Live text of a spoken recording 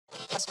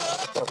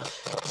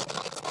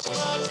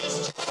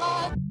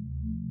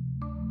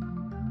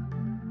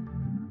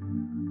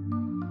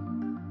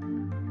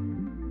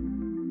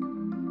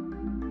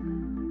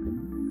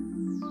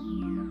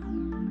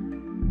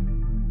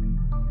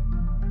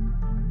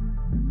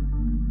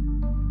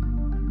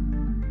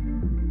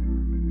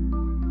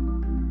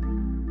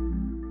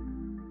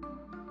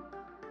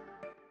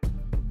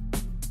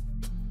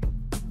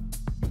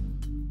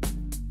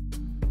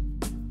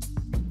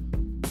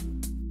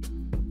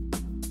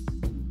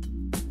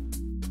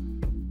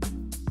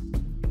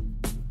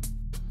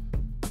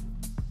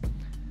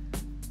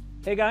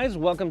Hey guys,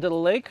 welcome to the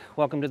lake,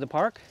 welcome to the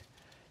park.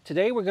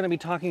 Today we're going to be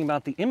talking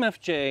about the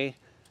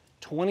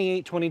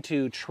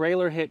MFJ-2822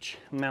 trailer hitch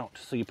mount.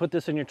 So you put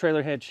this in your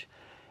trailer hitch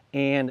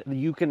and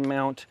you can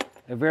mount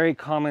a very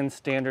common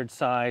standard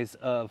size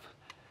of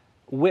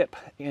whip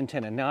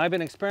antenna. Now I've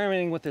been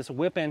experimenting with this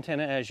whip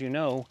antenna, as you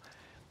know,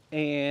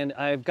 and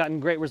I've gotten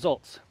great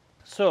results.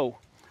 So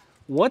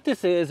what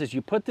this is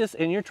you put this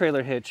in your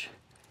trailer hitch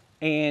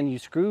and you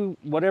screw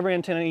whatever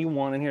antenna you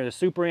want in here, the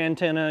super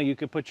antenna, you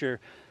could put your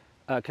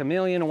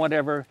chameleon or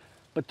whatever.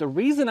 But the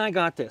reason I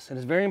got this, and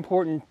it's very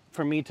important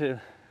for me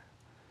to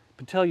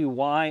tell you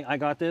why I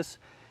got this,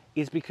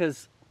 is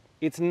because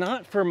it's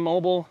not for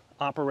mobile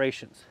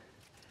operations.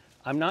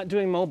 I'm not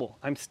doing mobile.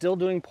 I'm still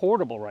doing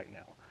portable right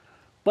now.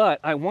 But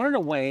I wanted a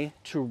way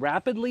to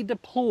rapidly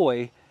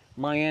deploy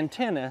my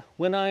antenna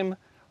when I'm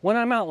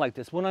out like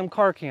this, when I'm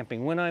car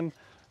camping, when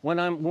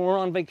we're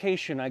on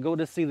vacation, I go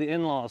to see the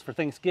in-laws for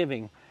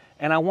Thanksgiving,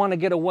 and I want to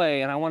get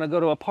away and I want to go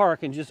to a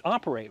park and just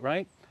operate,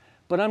 right?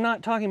 But I'm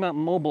not talking about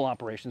mobile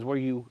operations where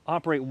you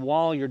operate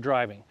while you're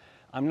driving.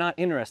 I'm not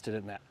interested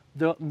in that.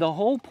 The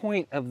whole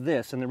point of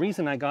this, and the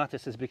reason I got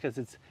this, is because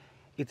it's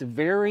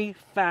very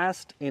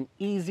fast and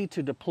easy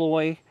to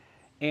deploy,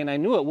 and I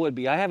knew it would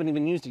be. I haven't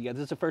even used it yet.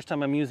 This is the first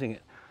time I'm using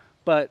it.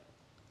 But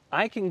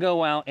I can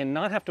go out and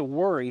not have to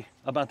worry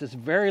about this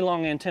very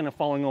long antenna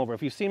falling over.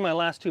 If you've seen my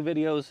last two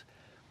videos,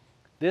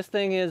 this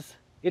thing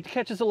it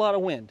catches a lot of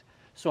wind.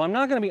 So I'm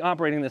not going to be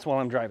operating this while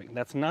I'm driving.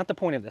 That's not the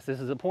point of this.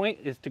 The point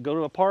is to go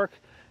to a park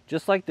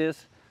just like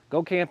this,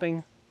 go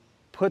camping,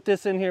 put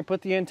this in here,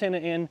 put the antenna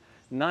in,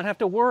 not have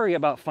to worry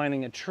about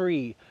finding a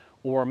tree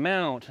or a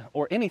mount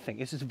or anything.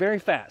 It's just very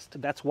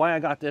fast. That's why I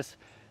got this.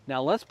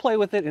 Now let's play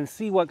with it and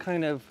see what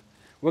kind of,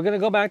 we're going to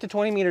go back to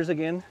 20 meters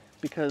again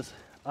because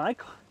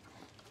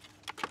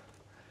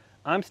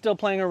I'm still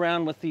playing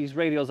around with these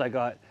radios I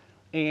got,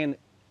 and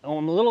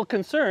I'm a little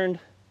concerned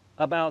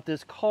about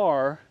this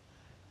car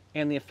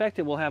and the effect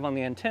it will have on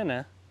the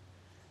antenna.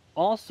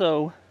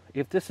 Also,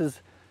 if this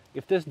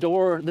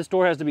door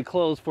has to be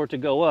closed for it to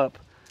go up,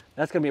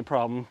 that's gonna be a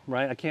problem,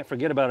 right? I can't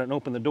forget about it and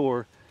open the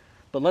door.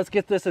 But let's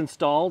get this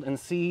installed and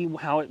see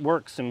how it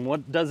works and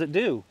what does it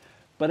do.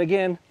 But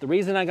again, the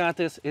reason I got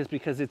this is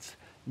because it's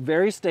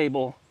very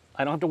stable.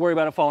 I don't have to worry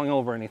about it falling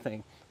over or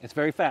anything. It's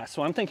very fast.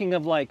 So I'm thinking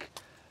of like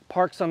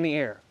parks on the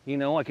air. You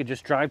know, I could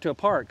just drive to a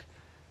park,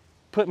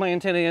 put my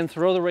antenna in,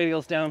 throw the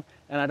radials down,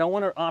 and I don't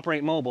want to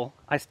operate mobile.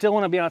 I still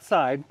want to be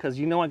outside because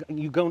you know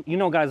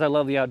guys, I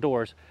love the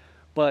outdoors,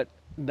 but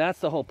that's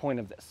the whole point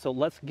of this. So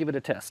let's give it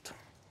a test.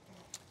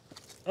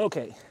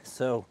 Okay,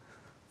 so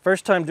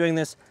first time doing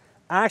this.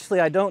 Actually,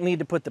 I don't need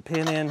to put the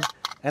pin in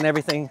and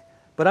everything,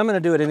 but I'm going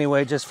to do it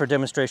anyway just for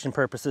demonstration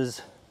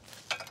purposes.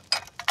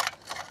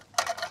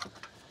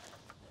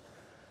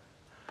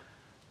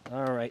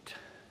 All right.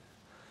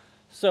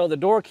 So the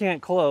door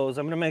can't close.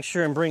 I'm going to make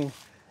sure and bring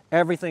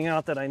everything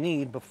out that I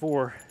need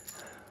before.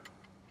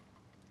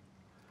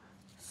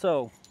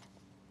 So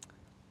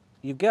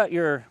you've got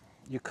your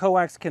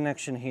coax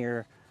connection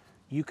here.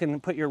 You can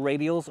put your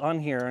radials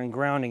on here and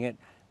grounding it.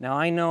 Now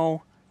I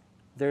know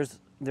there's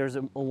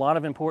a lot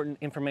of important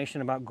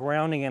information about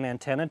grounding an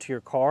antenna to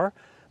your car,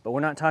 but we're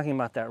not talking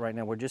about that right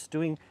now. We're just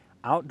doing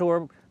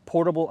outdoor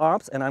portable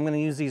ops, and I'm going to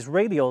use these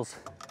radials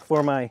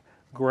for my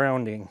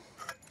grounding.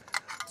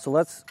 So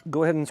let's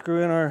go ahead and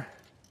screw in our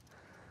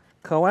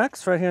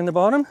coax right here in the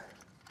bottom.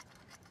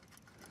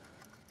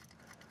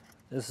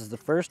 This is the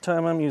first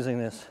time I'm using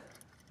this.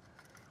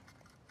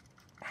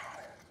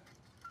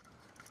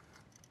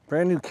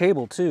 Brand new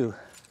cable too.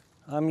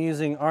 I'm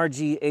using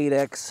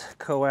RG8X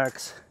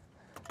coax.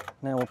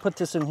 Now we'll put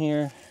this in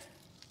here.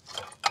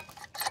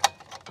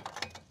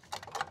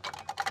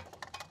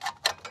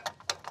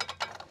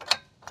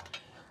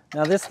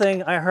 Now this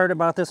thing, I heard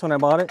about this when I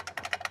bought it.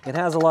 It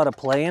has a lot of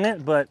play in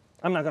it, but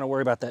I'm not going to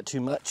worry about that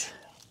too much.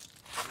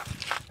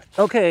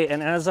 Okay,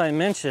 and as I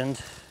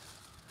mentioned,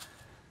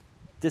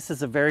 this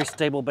is a very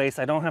stable base.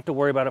 I don't have to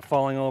worry about it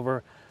falling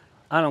over.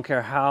 I don't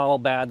care how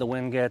bad the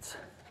wind gets.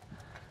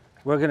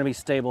 We're going to be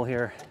stable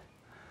here.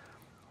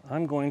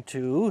 I'm going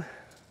to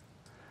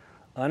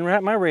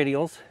unwrap my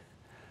radials.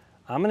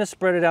 I'm going to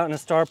spread it out in a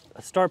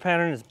star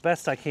pattern as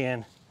best I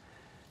can,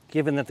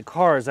 given that the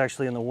car is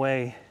actually in the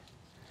way.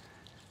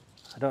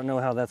 I don't know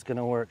how that's going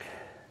to work.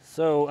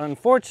 So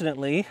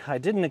unfortunately, I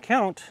didn't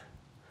account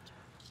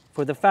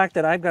for the fact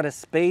that I've got a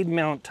spade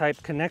mount type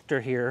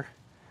connector here,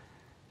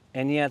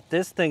 and yet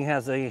this thing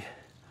has a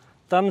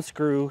thumb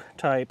screw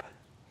type.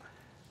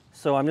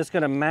 So I'm just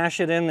going to mash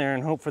it in there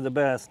and hope for the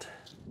best.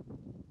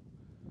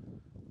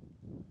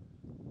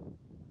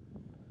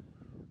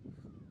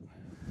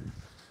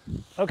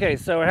 Okay,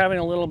 so we're having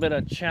a little bit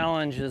of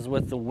challenges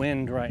with the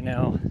wind right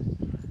now.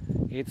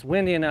 It's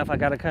windy enough, I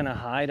gotta kind of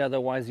hide,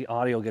 otherwise the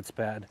audio gets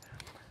bad.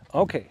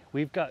 Okay,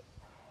 we've got...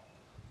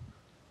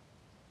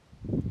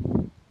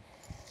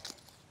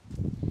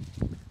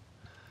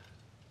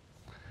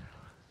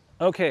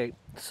 Okay,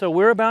 so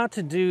we're about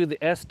to do the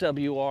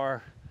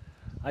SWR.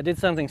 I did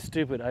something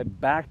stupid. I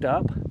backed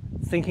up,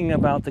 thinking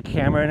about the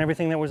camera and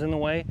everything that was in the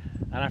way.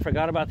 and I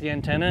forgot about the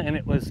antenna, and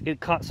it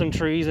caught some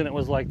trees, and it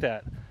was like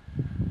that.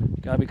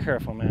 Gotta be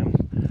careful, man.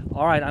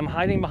 All right, I'm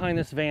hiding behind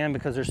this van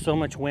because there's so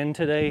much wind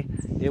today,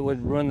 it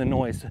would ruin the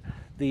noise,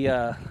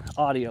 the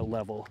audio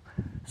level.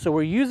 So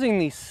we're using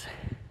these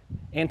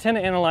antenna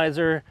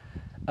analyzer,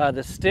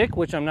 the stick,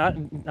 which I'm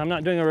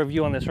not doing a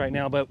review on this right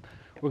now, but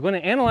we're going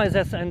to analyze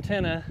this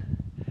antenna.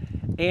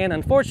 And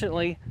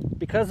unfortunately,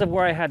 because of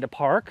where I had to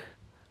park,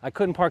 I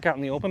couldn't park out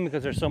in the open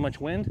because there's so much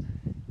wind.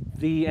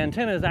 The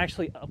antenna is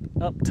actually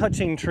up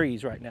touching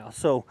trees right now.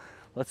 So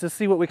let's just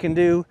see what we can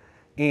do,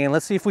 and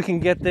let's see if we can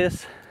get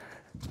this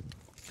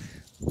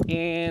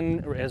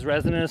in as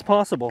resonant as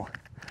possible.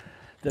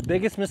 The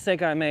biggest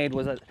mistake I made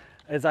was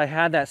I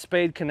had that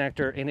spade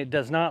connector, and it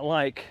does not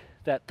like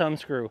that thumb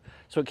screw,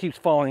 so it keeps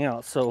falling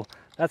out. So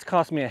that's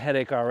cost me a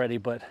headache already.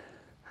 But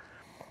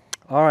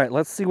all right,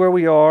 let's see where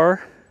we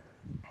are.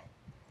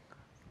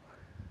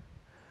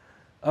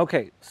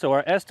 Okay, so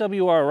our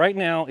SWR right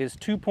now is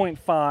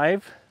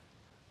 2.5.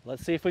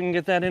 Let's see if we can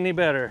get that any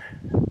better.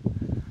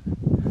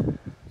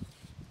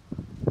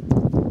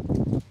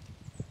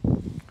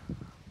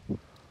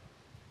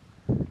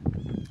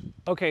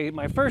 Okay,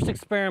 my first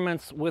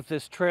experiments with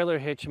this trailer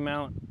hitch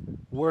mount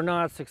were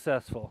not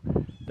successful.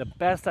 The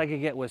best I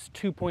could get was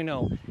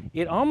 2.0.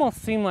 It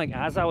almost seemed like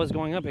as I was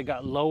going up, it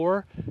got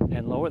lower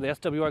and lower. The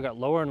SWR got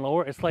lower and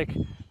lower. It's like,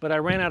 but I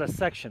ran out of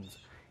sections.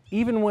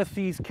 Even with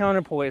these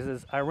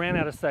counterpoises, I ran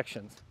out of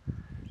sections.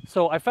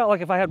 So I felt like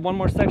if I had one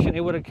more section,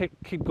 it would have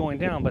keep going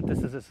down, but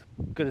this is as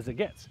good as it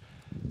gets.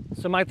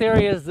 So my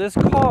theory is this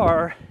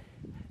car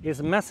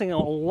is messing a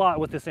lot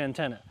with this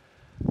antenna.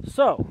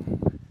 So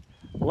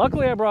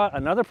luckily I brought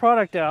another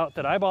product out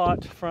that I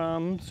bought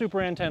from Super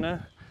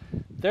Antenna.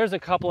 There's a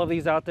couple of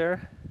these out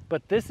there,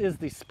 but this is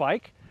the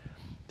spike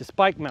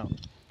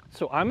mount.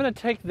 So I'm gonna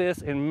take this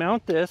and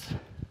mount this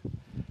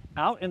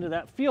out into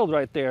that field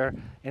right there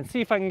and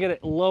see if I can get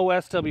it low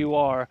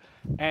SWR,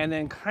 and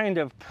then kind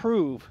of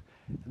prove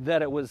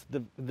that it was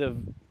the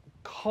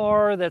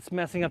car that's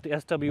messing up the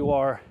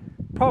SWR.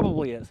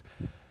 Probably is.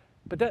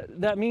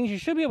 But that means you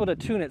should be able to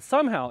tune it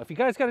somehow. If you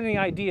guys got any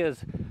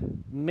ideas,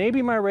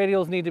 maybe my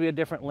radials need to be a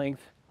different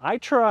length. I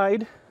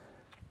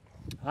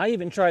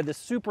even tried the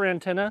Super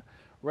Antenna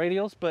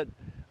radials, but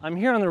I'm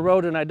here on the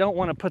road and I don't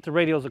want to put the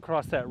radials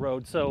across that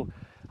road. So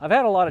I've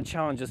had a lot of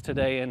challenges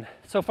today, and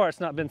so far it's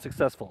not been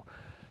successful.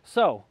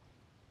 So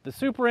the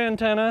Super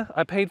Antenna,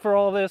 I paid for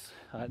all this.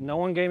 No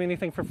one gave me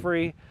anything for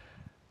free.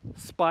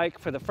 Spike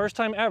for the first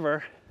time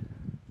ever.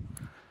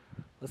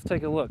 Let's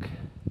take a look.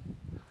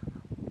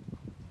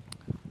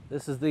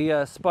 This is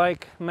the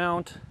spike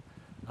mount.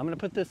 I'm going to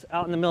put this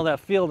out in the middle of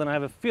that field, and I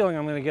have a feeling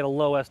I'm going to get a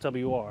low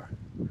SWR.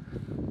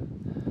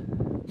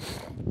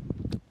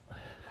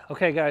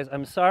 Okay guys,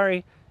 I'm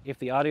sorry if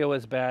the audio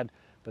is bad,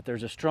 but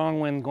there's a strong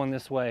wind going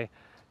this way.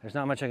 There's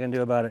not much I can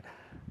do about it.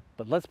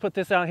 But let's put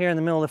this out here in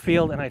the middle of the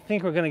field, and I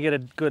think we're going to get a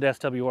good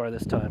SWR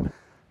this time.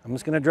 I'm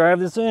just going to drive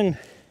this in.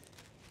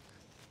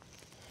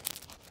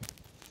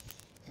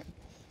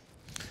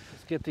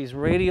 Let's get these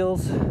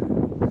radials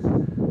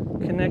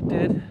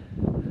connected.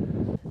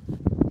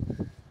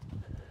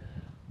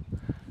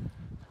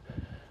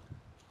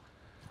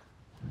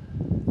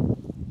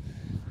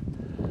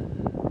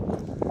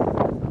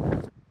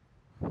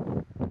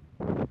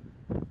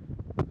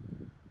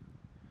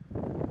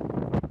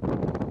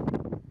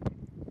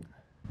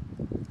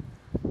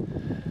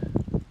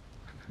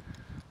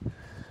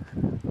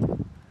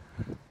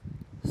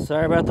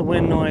 Sorry about the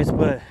wind noise,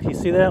 but you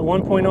see that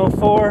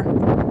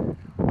 1.04,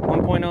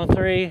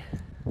 1.03.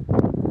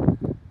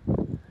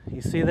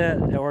 You see that?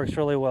 That works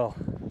really well.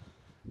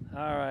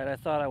 All right, I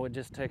thought I would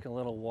just take a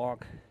little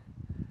walk.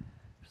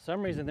 For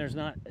some reason, there's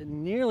not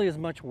nearly as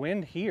much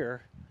wind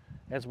here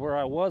as where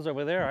I was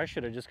over there. I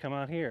should have just come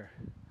out here.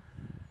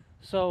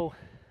 So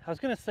I was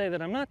going to say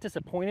that I'm not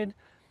disappointed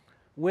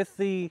with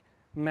the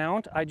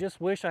mount. I just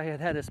wish I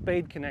had had a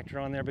spade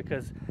connector on there,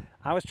 because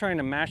I was trying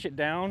to mash it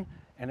down,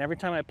 and every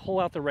time I pull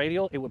out the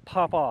radial, it would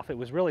pop off. It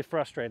was really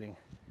frustrating.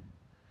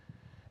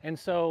 And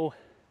so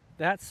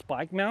that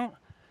spike mount,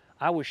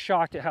 I was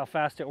shocked at how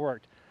fast it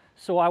worked.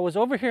 So I was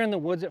over here in the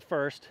woods at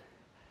first,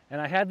 and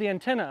I had the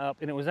antenna up,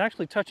 and it was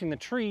actually touching the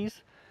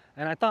trees,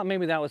 and I thought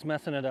maybe that was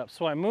messing it up.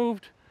 So I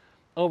moved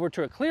over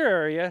to a clear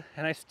area,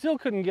 and I still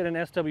couldn't get an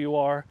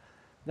SWR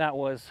that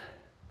was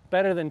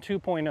better than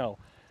 2.0.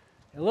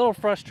 A little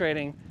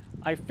frustrating.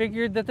 I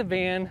figured that the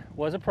van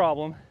was a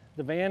problem.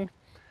 The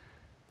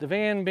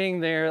van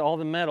being there, all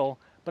the metal,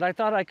 but I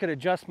thought I could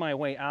adjust my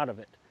way out of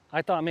it.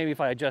 I thought maybe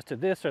if I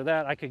adjusted this or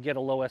that, I could get a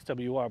low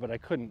SWR, but I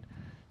couldn't.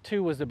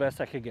 2 was the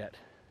best I could get.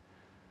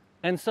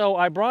 And so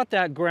I brought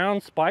that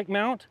ground spike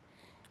mount.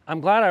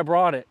 I'm glad I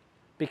brought it,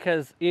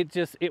 because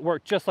it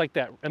worked just like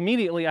that.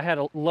 Immediately I had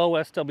a low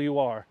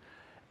SWR,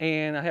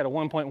 and I had a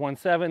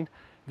 1.17.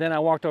 Then I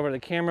walked over to the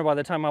camera. By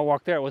the time I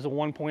walked there, it was a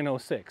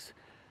 1.06.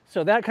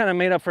 So that kind of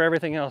made up for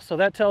everything else. So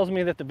that tells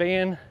me that the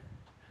van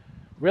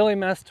really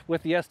messed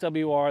with the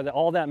SWR,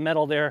 all that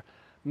metal there.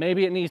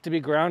 Maybe it needs to be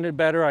grounded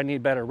better. I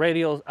need better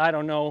radials. I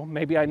don't know.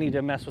 Maybe I need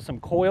to mess with some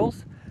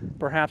coils.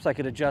 Perhaps I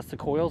could adjust the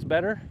coils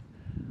better.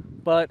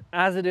 But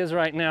as it is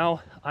right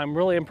now, I'm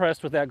really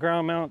impressed with that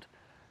ground mount.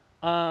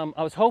 I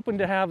was hoping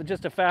to have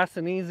just a fast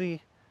and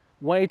easy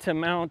way to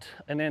mount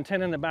an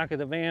antenna in the back of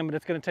the van, but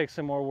it's going to take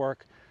some more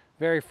work.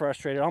 Very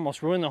frustrated,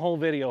 almost ruined the whole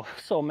video.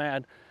 So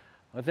mad.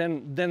 But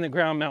then the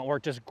ground mount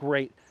worked just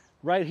great.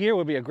 Right here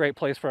would be a great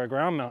place for a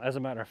ground mount, as a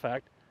matter of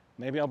fact.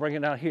 Maybe I'll bring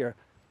it out here.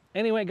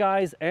 Anyway,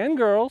 guys and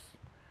girls,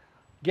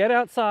 get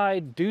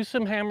outside, do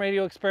some ham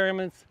radio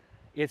experiments.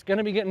 It's going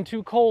to be getting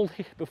too cold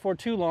before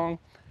too long.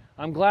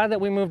 I'm glad that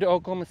we moved to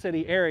Oklahoma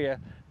City area,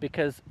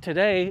 because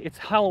today, it's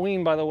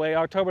Halloween, by the way,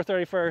 October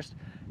 31st,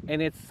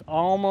 and it's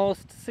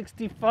almost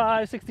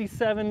 65,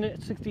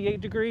 67,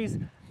 68 degrees.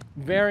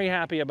 Very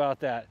happy about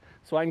that.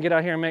 So I can get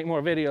out here and make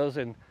more videos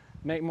and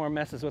make more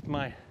messes with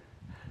my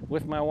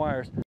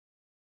wires.